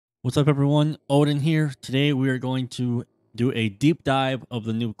What's up, everyone? Odin here. Today we are going to do a deep dive of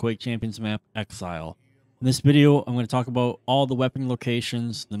the new Quake Champions map, Exile. In this video, I'm going to talk about all the weapon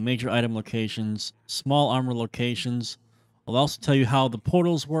locations, the major item locations, small armor locations. I'll also tell you how the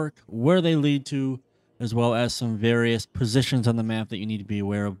portals work, where they lead to, as well as some various positions on the map that you need to be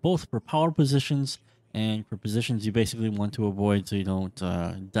aware of, both for power positions and for positions you basically want to avoid so you don't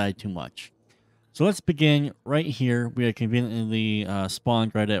die too much. So let's begin right here. We are conveniently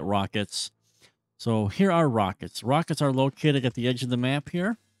spawned right at rockets. So here are rockets. Rockets are located at the edge of the map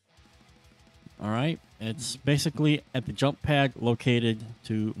here. All right. It's basically at the jump pad located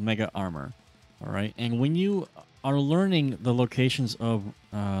to mega armor. All right. And when you are learning the locations of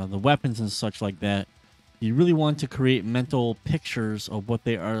the weapons and such like that, you really want to create mental pictures of what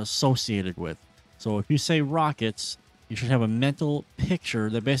they are associated with. So if you say rockets, you should have a mental picture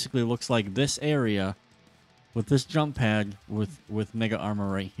that basically looks like this area with this jump pad with mega armor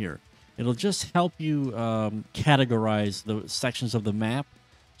right here. It'll just help you categorize the sections of the map.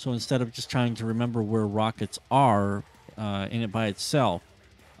 So instead of just trying to remember where rockets are in it by itself,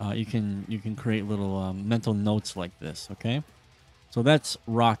 you can create little mental notes like this. Okay, so that's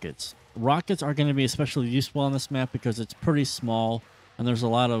rockets. Rockets are going to be especially useful on this map because it's pretty small and there's a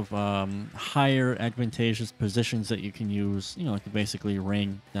lot of higher advantageous positions that you can use, to basically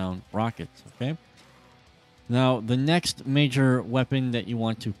rain down rockets. Okay. Now, the next major weapon that you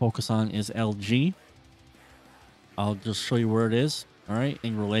want to focus on is LG. I'll just show you where it is, all right,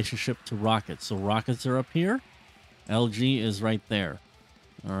 in relationship to rockets. So rockets are up here. LG is right there,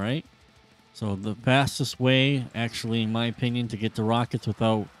 all right? So the fastest way, actually, in my opinion, to get to rockets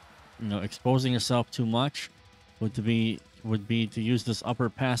without, exposing yourself too much would be to use this upper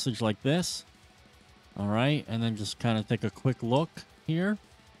passage like this, all right? And then just kind of take a quick look here.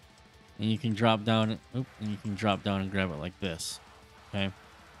 And you can drop down, and you can drop down and grab it like this. Okay,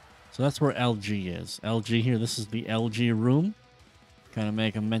 so that's where LG is. LG here. This is the LG room. Kind of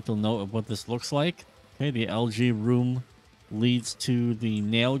make a mental note of what this looks like. Okay, the LG room leads to the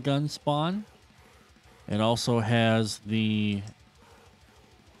Nailgun spawn. It also has the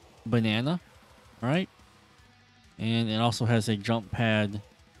banana. All right, and it also has a jump pad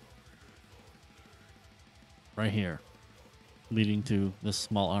right here, leading to this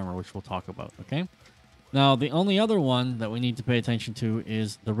small armor, which we'll talk about. Okay, now the only other one that we need to pay attention to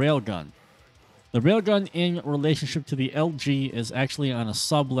is the railgun. The railgun in relationship to the LG is actually on a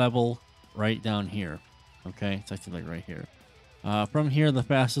sub level right down here. Okay, it's actually like right here. From here, the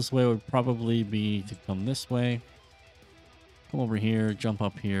fastest way would probably be to come this way, come over here, jump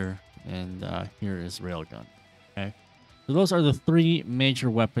up here, and here is railgun. Okay, so those are the three major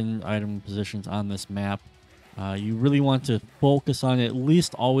weapon item positions on this map. You really want to focus on at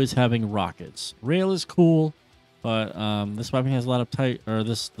least always having rockets. Rail is cool, but this weapon has a lot of tight, or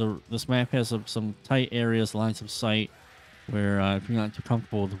this map has some tight areas, lines of sight, where if you're not too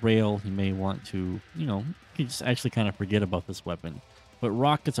comfortable with rail, you may want to, you can just actually kind of forget about this weapon. But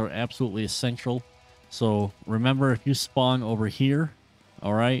rockets are absolutely essential. So remember, if you spawn over here,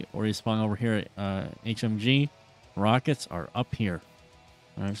 all right, or you spawn over here at HMG, rockets are up here.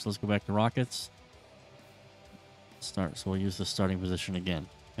 All right, so let's go back to rockets. Start. So we'll use the starting position again.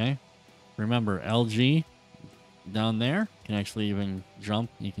 Okay. Remember, LG down there can actually even jump.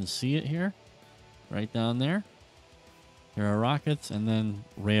 You can see it here, right down there. Here are rockets, and then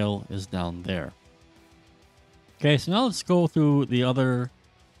rail is down there. Okay. So now let's go through the other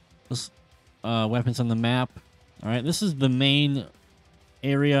weapons on the map. All right. This is the main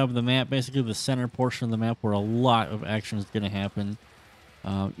area of the map, basically the center portion of the map where a lot of action is going to happen.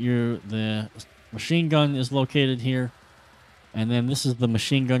 The machine gun is located here, and then this is the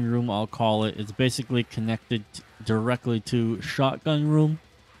machine gun room, I'll call it. It's basically connected directly to shotgun room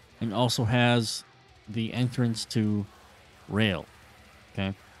and also has the entrance to rail.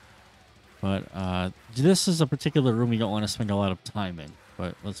 Okay, but this is a particular room you don't want to spend a lot of time in,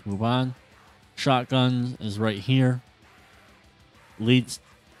 but let's move on. Shotgun is right here, leads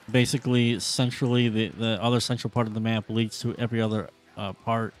basically centrally, the other central part of the map leads to every other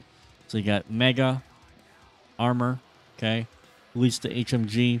part. So you got mega armor, okay, leads to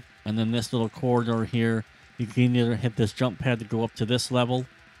HMG, and then this little corridor here, you can either hit this jump pad to go up to this level,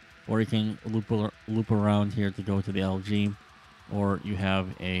 or you can loop around here to go to the LG, or you have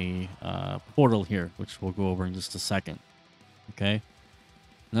a portal here, which we'll go over in just a second. Okay,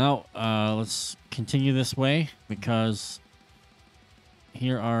 now let's continue this way because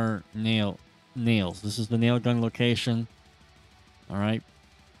here are nails. This is the Nailgun location. All right.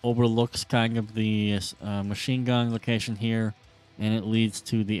 Overlooks kind of the machine gun location here, and it leads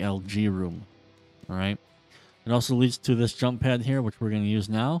to the LG room. All right. It also leads to this jump pad here, which we're going to use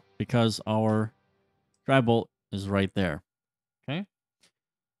now because our Tribolt is right there. Okay.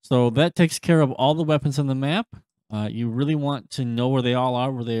 So that takes care of all the weapons in the map. You really want to know where they all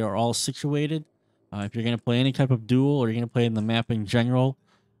are, where they are all situated. If you're going to play any type of duel or you're going to play in the map in general,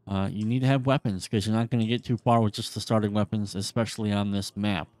 you need to have weapons because you're not going to get too far with just the starting weapons, especially on this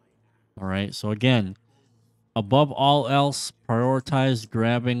map. All right. So again, above all else, prioritize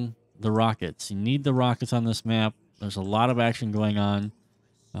grabbing the rockets. You need the rockets on this map. There's a lot of action going on,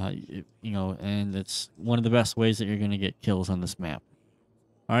 and it's one of the best ways that you're going to get kills on this map.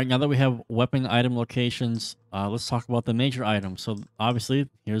 All right, now that we have weapon item locations, let's talk about the major item. So obviously,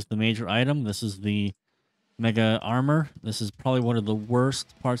 here's the major item. This is the mega armor. This is probably one of the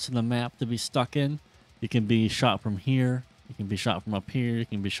worst parts of the map to be stuck in. You can be shot from here. You can be shot from up here. You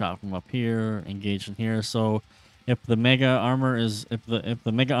can be shot from up here. Engaged in here. So if the mega armor is if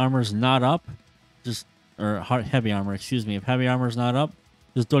the mega armor is not up, heavy armor. Excuse me. If heavy armor is not up,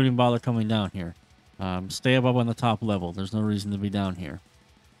 just don't even bother coming down here. Stay above on the top level. There's no reason to be down here.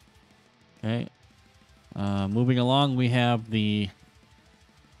 Okay. Moving along, we have the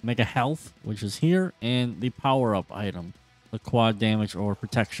Mega Health, which is here, and the power-up item, the quad damage or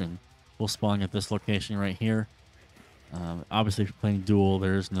protection, will spawn at this location right here. Obviously, if you're playing duel,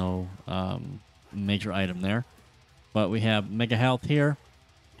 there's no major item there. But we have Mega Health here,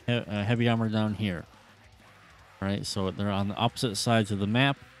 heavy armor down here. All right, so they're on the opposite sides of the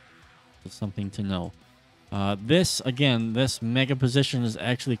map. That's something to know. This mega position is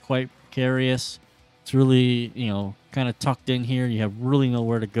actually quite precarious. It's really, kind of tucked in here. You have really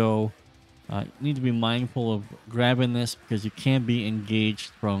nowhere to go. You need to be mindful of grabbing this because you can be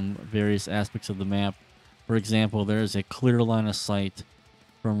engaged from various aspects of the map. For example, there is a clear line of sight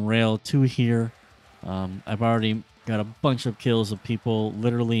from rail to here. I've already got a bunch of kills of people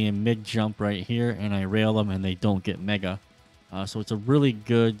literally in mid-jump right here, and I rail them and they don't get mega. So it's a really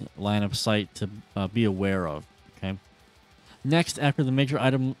good line of sight to be aware of. Okay. Next, after the major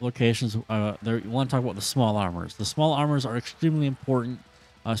item locations, you want to talk about the small armors. The small armors are extremely important,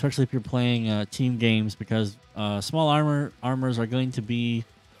 especially if you're playing team games, because small armors are going to be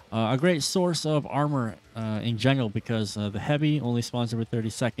a great source of armor in general, because the heavy only spawns every 30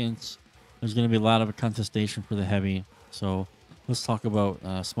 seconds. There's going to be a lot of contestation for the heavy. So let's talk about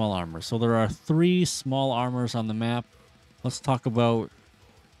small armor. So there are 3 small armors on the map. Let's talk about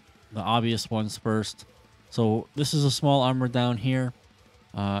the obvious ones first. So this is a small armor down here.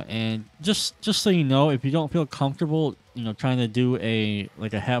 And just so you know, if you don't feel comfortable, trying to do a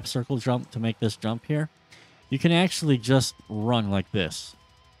half circle jump to make this jump here, you can actually just run like this.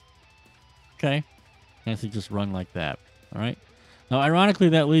 Okay? Actually just run like that. All right? Now, ironically,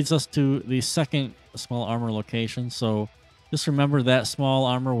 that leads us to the second small armor location. So just remember that small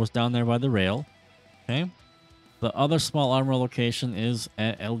armor was down there by the rail. Okay? The other small armor location is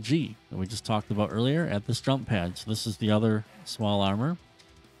at LG that we just talked about earlier at this jump pad. So this is the other small armor.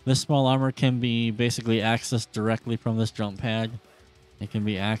 This small armor can be basically accessed directly from this jump pad. It can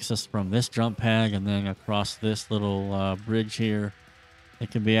be accessed from this jump pad and then across this little bridge here.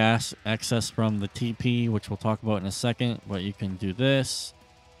 It can be accessed from the TP, which we'll talk about in a second, but you can do this.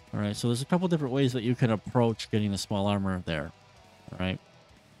 All right, so there's a couple different ways that you can approach getting the small armor there. All right.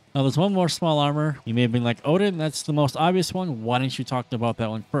 Now, there's one more small armor. You may have been like, Odin, that's the most obvious one. Why didn't you talk about that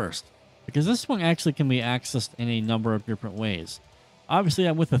one first? Because this one actually can be accessed in a number of different ways. Obviously,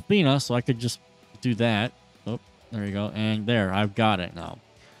 I'm with Athena, so I could just do that. Oh, there you go. And there, I've got it now.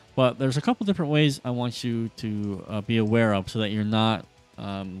 But there's a couple different ways I want you to be aware of so that you're not,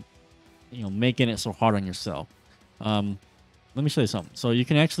 making it so hard on yourself. Let me show you something. So you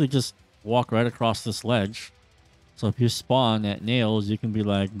can actually just walk right across this ledge. So if you spawn at nails, you can be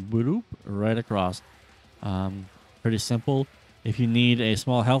like, boop, right across. Pretty simple. If you need a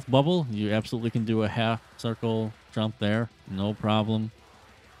small health bubble, you absolutely can do a half circle jump there. No problem.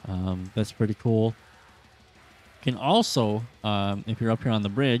 That's pretty cool. You can also, if you're up here on the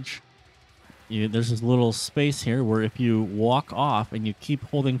bridge, there's this little space here where if you walk off and you keep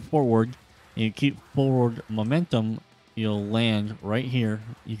holding forward and you keep forward momentum, you'll land right here.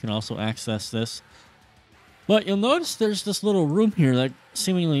 You can also access this. But you'll notice there's this little room here that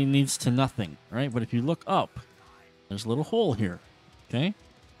seemingly leads to nothing, right? But if you look up, there's a little hole here, okay?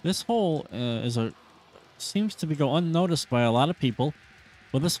 This hole seems to go unnoticed by a lot of people,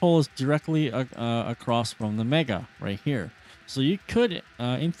 but this hole is directly across from the Mega right here. So you could,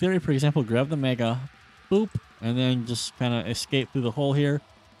 in theory, for example, grab the Mega, boop, and then just kind of escape through the hole here.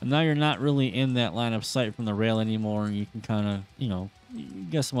 And now you're not really in that line of sight from the rail anymore, and you can kind of, you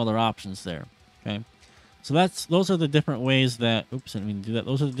get some other options there, okay? So those are the different ways that, oops, I didn't mean to do that.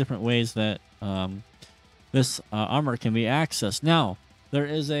 Those are the different ways that this armor can be accessed. Now, there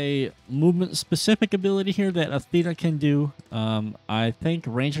is a movement-specific ability here that Athena can do. I think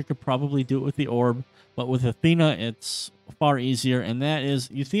Ranger could probably do it with the orb, but with Athena, it's far easier, and that is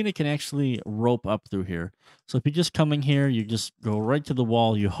Athena can actually rope up through here. So if you just come in here, you just go right to the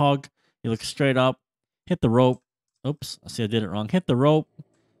wall, you hug, you look straight up, hit the rope. Oops, I see I did it wrong. Hit the rope,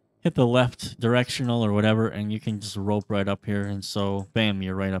 hit the left directional or whatever, and you can just rope right up here. And so, bam,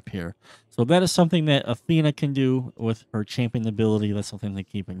 you're right up here. So that is something that Athena can do with her champion ability. That's something to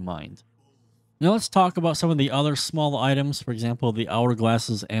keep in mind. Now let's talk about some of the other small items. For example, the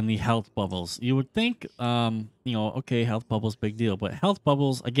hourglasses and the health bubbles. You would think, okay, health bubbles, big deal. But health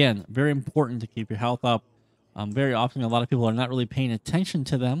bubbles, again, very important to keep your health up. Very often, a lot of people are not really paying attention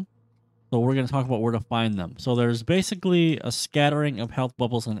to them. So we're going to talk about where to find them. So there's basically a scattering of health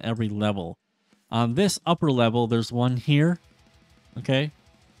bubbles on every level. On this upper level, there's one here. Okay.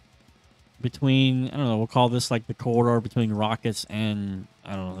 Between, I don't know, we'll call this like the corridor between rockets and,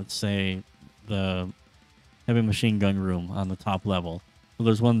 I don't know, let's say the heavy machine gun room on the top level. So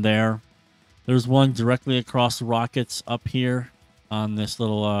there's one there. There's one directly across the rockets up here on this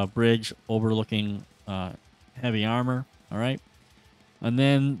little bridge overlooking heavy armor. All right. And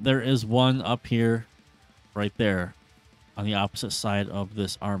then there is one up here right there on the opposite side of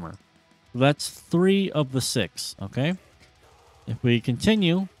this armor. That's 3 of the 6, okay? If we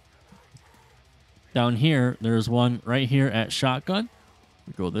continue down here, there's one right here at shotgun.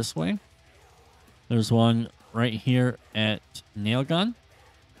 We go this way. There's one right here at nailgun.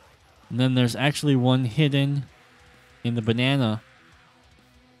 And then there's actually one hidden in the banana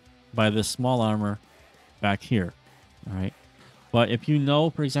by this small armor back here, all right? But if you know,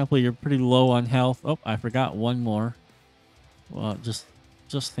 for example, you're pretty low on health. Oh, I forgot one more. Well, just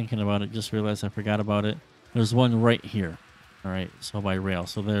thinking about it, just realized I forgot about it. There's one right here. All right, so by rail.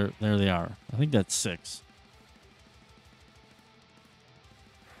 So there they are. I think that's 6.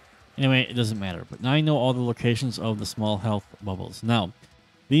 Anyway, it doesn't matter. But now I know all the locations of the small health bubbles. Now,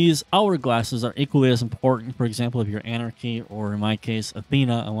 these hourglasses are equally as important. For example, if you're Anarchy, or in my case,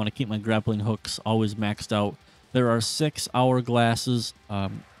 Athena, I want to keep my grappling hooks always maxed out. There are 6 hourglasses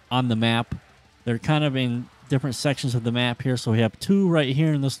on the map. They're kind of in different sections of the map here. So we have 2 right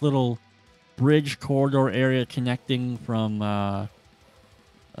here in this little bridge corridor area connecting from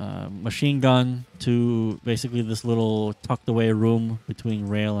machine gun to basically this little tucked away room between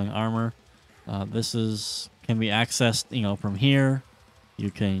rail and armor. This can be accessed, from here.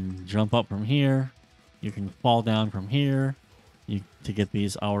 You can jump up from here. You can fall down from here to get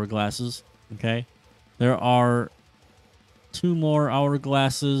these hourglasses. Okay. There are 2 more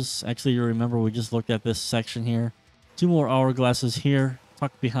hourglasses. Actually, you remember we just looked at this section here. 2 more hourglasses here,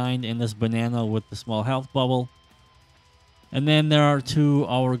 tucked behind in this banana with the small health bubble. And then there are 2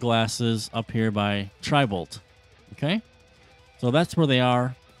 hourglasses up here by Tribolt. Okay? So that's where they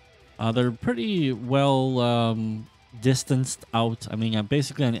are. They're pretty well distanced out. I mean,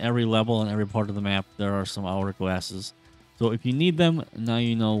 basically on every level and every part of the map, there are some hourglasses. So if you need them, now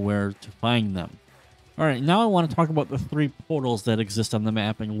you know where to find them. All right, now I want to talk about the 3 portals that exist on the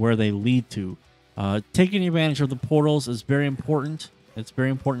map and where they lead to. Taking advantage of the portals is very important. It's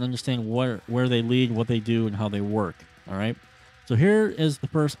very important to understand where they lead, what they do, and how they work. All right. So here is the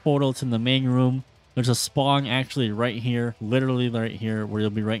first portal. It's in the main room. There's a spawn actually right here, literally right here, where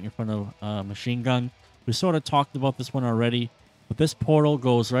you'll be right in front of a machine gun. We sort of talked about this one already, but this portal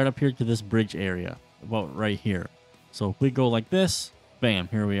goes right up here to this bridge area, about right here. So if we go like this, bam,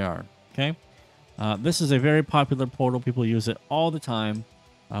 here we are. Okay. This is a very popular portal. People use it all the time.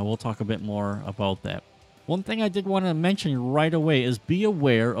 We'll talk a bit more about that. One thing I did want to mention right away is be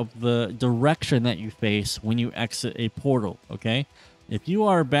aware of the direction that you face when you exit a portal, okay? If you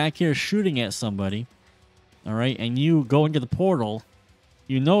are back here shooting at somebody, all right, and you go into the portal,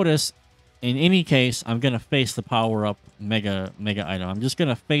 you notice, in any case, I'm going to face the power-up mega item. I'm just going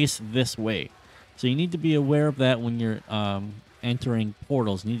to face this way. So you need to be aware of that when you're entering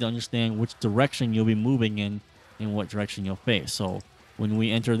portals. You need to understand which direction you'll be moving in and what direction you'll face. So when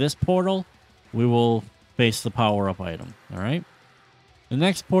we enter this portal, we will face the power-up item. All right. The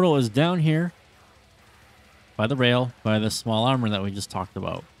next portal is down here by the rail, by the small armor that we just talked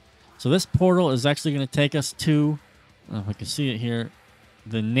about. So this portal is actually going to take us to, I don't know if I can see it here,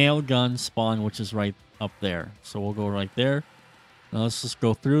 the Nailgun spawn, which is right up there. So we'll go right there. Now let's just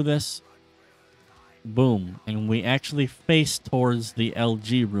go through this. Boom. And we actually face towards the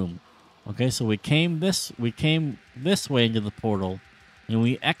LG room. Okay, so we came this way into the portal, and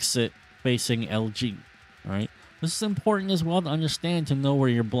we exit facing LG. All right. This is important as well to understand, to know where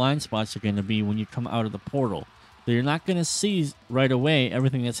your blind spots are going to be when you come out of the portal. So you're not going to see right away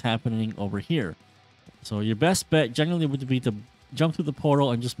everything that's happening over here. So your best bet generally would be to jump through the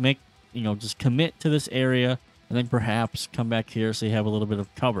portal and just make, just commit to this area and then perhaps come back here so you have a little bit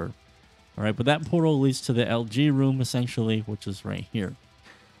of cover. All right, but that portal leads to the LG room essentially, which is right here.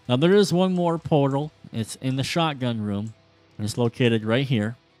 Now there is one more portal. It's in the shotgun room and it's located right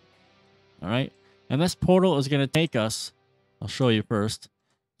here. All right, and this portal is going to take us, I'll show you first,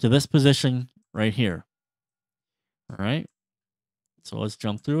 to this position right here. All right, so let's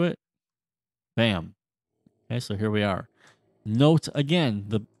jump through it. Bam. Okay, so here we are. Note again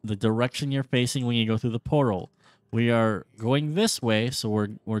the direction you're facing when you go through the portal. We are going this way, so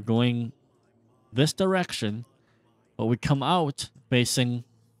we're going this direction, but we come out facing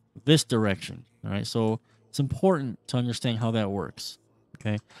this direction. All right, so it's important to understand how that works.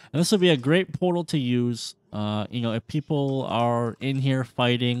 Okay, and this will be a great portal to use. If people are in here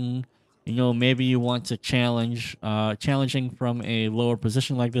fighting, maybe you want to challenge. Challenging from a lower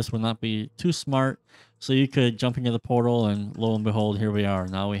position like this would not be too smart. So you could jump into the portal, and lo and behold, here we are.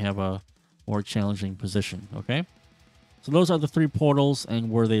 Now we have a more challenging position. Okay, so those are the 3 portals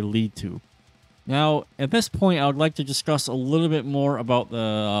and where they lead to. Now, at this point, I would like to discuss a little bit more about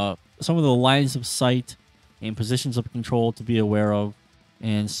the some of the lines of sight and positions of control to be aware of,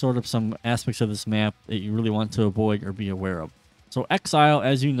 and sort of some aspects of this map that you really want to avoid or be aware of. So Exile,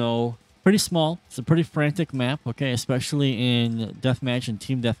 as you know, pretty small. It's a pretty frantic map, okay, especially in deathmatch and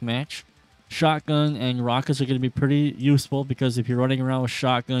team deathmatch. Shotgun and rockets are going to be pretty useful because if you're running around with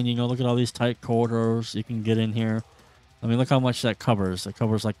shotgun, look at all these tight corridors you can get in here. I mean, look how much that covers. It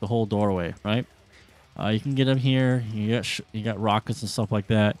covers like the whole doorway, right? You can get in here. You got rockets and stuff like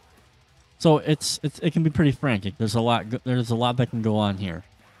that. So it can be pretty frantic. There's a lot that can go on here.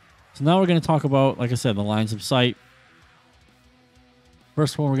 So now we're going to talk about, like I said, the lines of sight.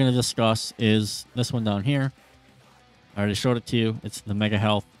 First one we're going to discuss is this one down here. I already showed it to you. It's the mega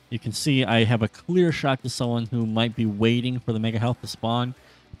health. You can see I have a clear shot to someone who might be waiting for the mega health to spawn,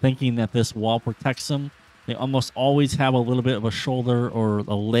 thinking that this wall protects them. They almost always have a little bit of a shoulder or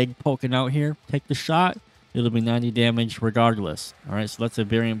a leg poking out here. Take the shot. It'll be 90 damage regardless. All right, so that's a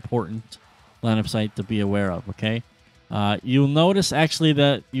very important line of sight to be aware of, okay? You'll notice actually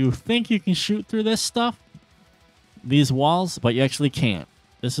that you think you can shoot through this stuff, these walls, but you actually can't.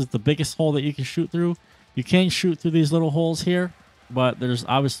 This is the biggest hole that you can shoot through. You can shoot through these little holes here, but there's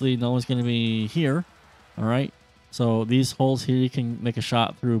obviously no one's going to be here, all right? So these holes here you can make a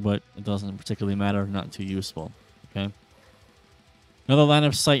shot through, but it doesn't particularly matter, not too useful, okay? Another line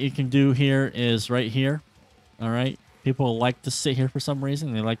of sight you can do here is right here, all right? People like to sit here for some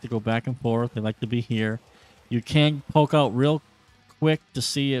reason. They like to go back and forth. They like to be here. You can poke out real quick to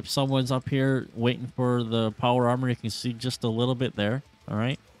see if someone's up here waiting for the power armor. You can see just a little bit there, all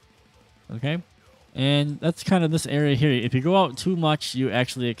right? Okay? And that's kind of this area here. If you go out too much, you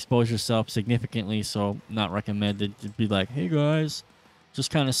actually expose yourself significantly, so not recommended to be like, hey guys, just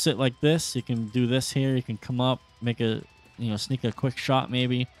kind of sit like this. You can do this here. You can come up, make a, sneak a quick shot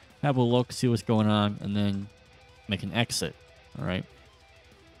maybe, have a look, see what's going on, and then make an exit, all right?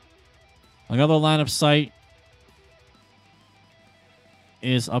 Another line of sight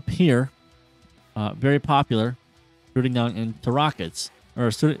is up here, very popular, shooting down into rockets. Or,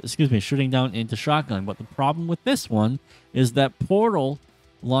 excuse me, shooting down into shotgun. But the problem with this one is that portal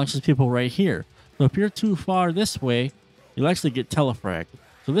launches people right here. So if you're too far this way, you'll actually get telefragged.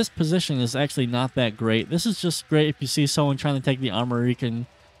 So this position is actually not that great. This is just great if you see someone trying to take the armor. You can,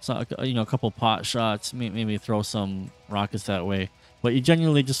 a couple pot shots, maybe throw some rockets that way. But you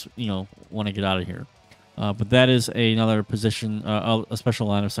genuinely just, want to get out of here. But that is another position, a special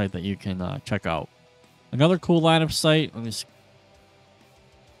line of sight that you can check out. Another cool line of sight, let me see,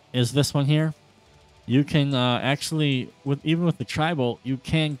 is this one here. You can actually, even with the Tribolt, you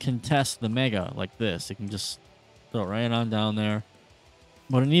can contest the mega like this. You can just throw it right on down there.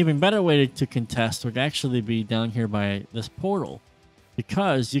 But an even better way to contest would actually be down here by this portal,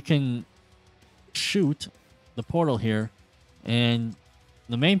 because you can shoot the portal here, and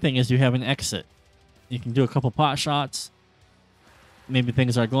the main thing is you have an exit. You can do a couple pot shots. Maybe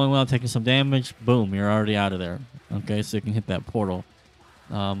things are going well, taking some damage. Boom, you're already out of there. Okay, so you can hit that portal.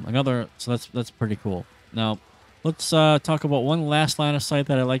 So that's pretty cool. Now, let's talk about one last line of sight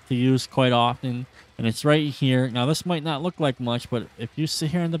that I like to use quite often, and it's right here. Now, this might not look like much, but if you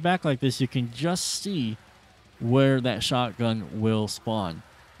sit here in the back like this, you can just see where that shotgun will spawn.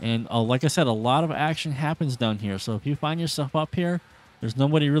 And like I said, a lot of action happens down here. So if you find yourself up here, there's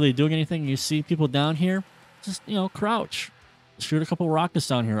nobody really doing anything, you see people down here, just, crouch. Shoot a couple rockets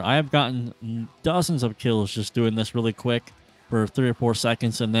down here. I have gotten dozens of kills just doing this really quick for 3 or 4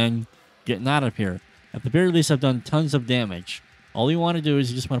 seconds and then getting out of here. At the very least, I've done tons of damage. All you want to do is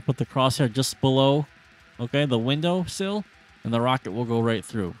you just want to put the crosshair just below okay, the window sill, and the rocket will go right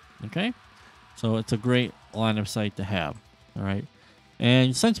through. Okay, so it's a great line of sight to have. All right,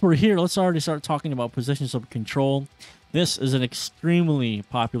 and since we're here, let's already start talking about positions of control. This is an extremely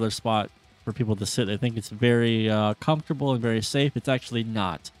popular spot for people to sit. I think it's very comfortable and very safe. It's actually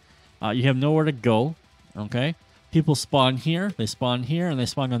not. You have nowhere to go. Okay, people spawn here, they spawn here, and they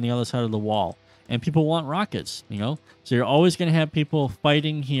spawn on the other side of the wall. And people want rockets, you know? So you're always going to have people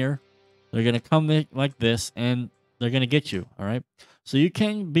fighting here. They're going to come like this, and they're going to get you, all right? So you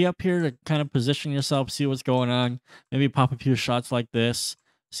can be up here to kind of position yourself, see what's going on. Maybe pop a few shots like this,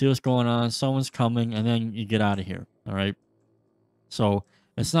 see what's going on. Someone's coming, and then you get out of here, all right? So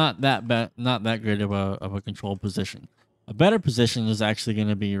it's not that bad, not that great of a control position. A better position is actually going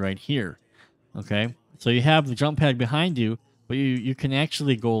to be right here, okay? So you have the jump pad behind you, but you can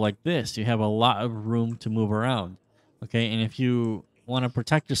actually go like this. You have a lot of room to move around, okay? And if you want to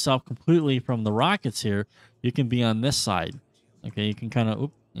protect yourself completely from the rockets here, you can be on this side, okay? You can kind of,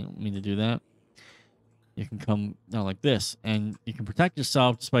 oops, you don't mean to do that. You can come down like this, and you can protect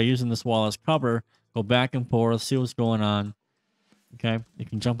yourself just by using this wall as cover. Go back and forth, see what's going on, okay? You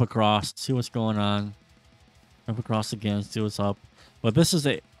can jump across, see what's going on. Jump across again, see what's up. But this is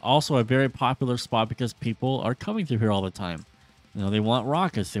also a very popular spot because people are coming through here all the time. You know, they want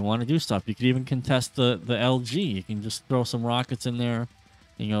rockets. They want to do stuff. You could even contest the LG. You can just throw some rockets in there.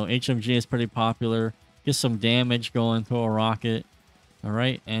 You know, HMG is pretty popular. Get some damage going, throw a rocket. All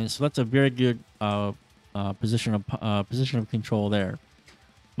right, and so that's a very good position of control there.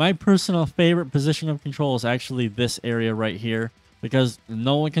 My personal favorite position of control is actually this area right here because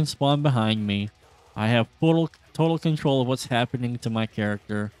no one can spawn behind me. I have total control of what's happening to my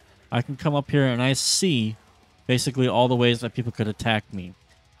character. I can come up here and I see basically all the ways that people could attack me.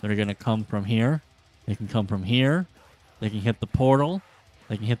 They're going to come from here. They can come from here. They can hit the portal.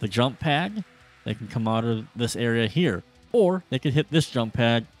 They can hit the jump pad. They can come out of this area here. Or they could hit this jump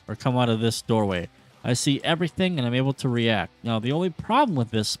pad or come out of this doorway. I see everything and I'm able to react. Now, the only problem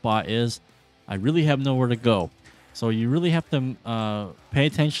with this spot is I really have nowhere to go. So you really have to pay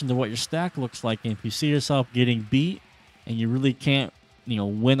attention to what your stack looks like. And if you see yourself getting beat and you really can't, you know,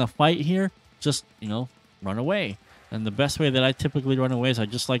 win a fight here, just, you know, run away. And the best way that I typically run away is I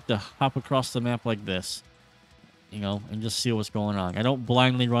just like to hop across the map like this, you know, and just see what's going on. I don't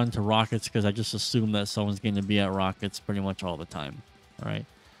blindly run to rockets because I just assume that someone's going to be at rockets pretty much all the time. All right.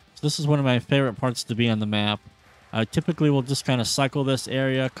 So this is one of my favorite parts to be on the map. I typically will just kind of cycle this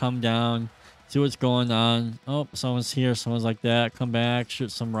area, come down, see what's going on. Oh, someone's here. Someone's like that. Come back.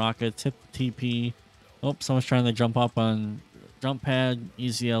 Shoot some rockets. Hit the TP. Oh, someone's trying to jump up on jump pad.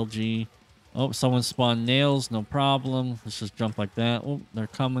 Easy LG. Oh, someone spawned nails. No problem. Let's just jump like that. Oh, they're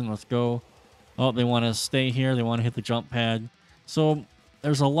coming. Let's go. Oh, they want to stay here. They want to hit the jump pad. So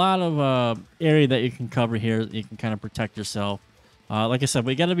there's a lot of area that you can cover here. That you can kind of protect yourself. Like I said,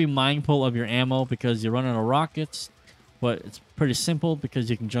 we got to be mindful of your ammo because you're running out of rockets. But it's pretty simple because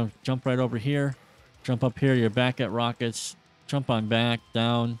you can jump right over here, jump up here, you're back at rockets, jump on back,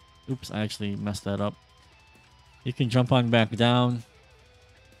 down. Oops, I actually messed that up. You can jump on back down,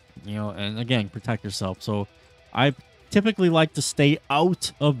 you know, and again, protect yourself. So I typically like to stay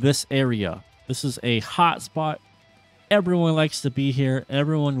out of this area. This is a hot spot. Everyone likes to be here.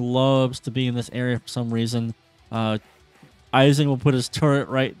 Everyone loves to be in this area for some reason. Eisen will put his turret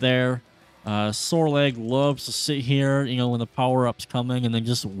right there. Soreleg loves to sit here, you know, when the power-up's coming and then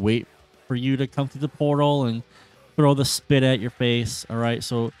just wait for you to come through the portal and throw the spit at your face. All right,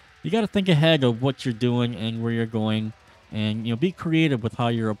 so you got to think ahead of what you're doing and where you're going and, you know, be creative with how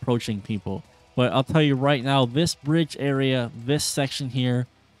you're approaching people. But I'll tell you right now, this bridge area, this section here,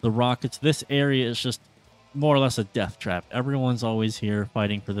 the rockets, this area is just more or less a death trap. Everyone's always here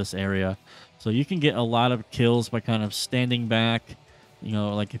fighting for this area. So you can get a lot of kills by kind of standing back. You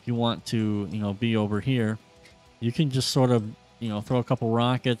know, like if you want to, you know, be over here, you can just sort of, you know, throw a couple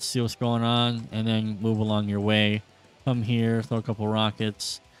rockets, see what's going on, and then move along your way. Come here, throw a couple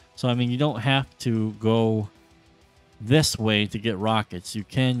rockets. So, I mean, you don't have to go this way to get rockets. You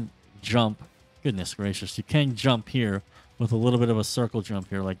can jump. Goodness gracious. You can jump here with a little bit of a circle jump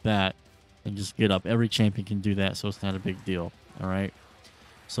here like that and just get up. Every champion can do that, so it's not a big deal. All right.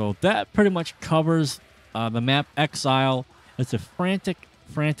 So that pretty much covers the map Exile. It's a frantic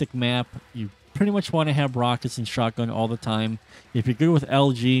map. You pretty much want to have rockets and shotgun all the time. If you're good with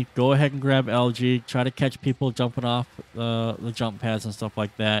LG, go ahead and grab LG. Try to catch people jumping off the jump pads and stuff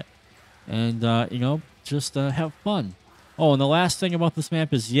like that. And, you know, just have fun. Oh, and the last thing about this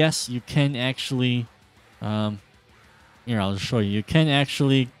map is, yes, you can actually... here, I'll just show you. You can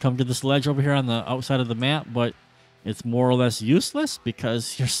actually come to this ledge over here on the outside of the map, but it's more or less useless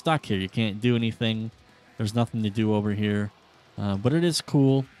because you're stuck here. You can't do anything There's nothing to do over here. But it is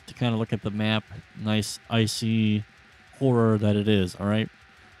cool to kind of look at the map. Nice icy horror that it is, all right?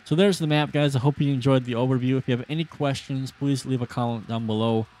 So there's the map, guys. I hope you enjoyed the overview. If you have any questions, please leave a comment down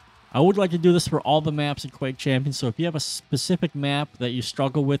below. I would like to do this for all the maps in Quake Champions, so if you have a specific map that you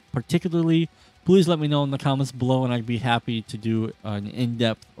struggle with particularly, please let me know in the comments below, and I'd be happy to do an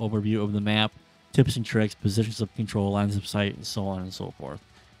in-depth overview of the map, tips and tricks, positions of control, lines of sight, and so on and so forth.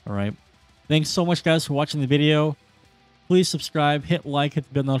 All right? Thanks so much, guys, for watching the video. Please subscribe, hit like, hit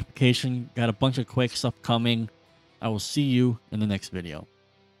the bell notification. Got a bunch of Quake stuff coming. I will see you in the next video.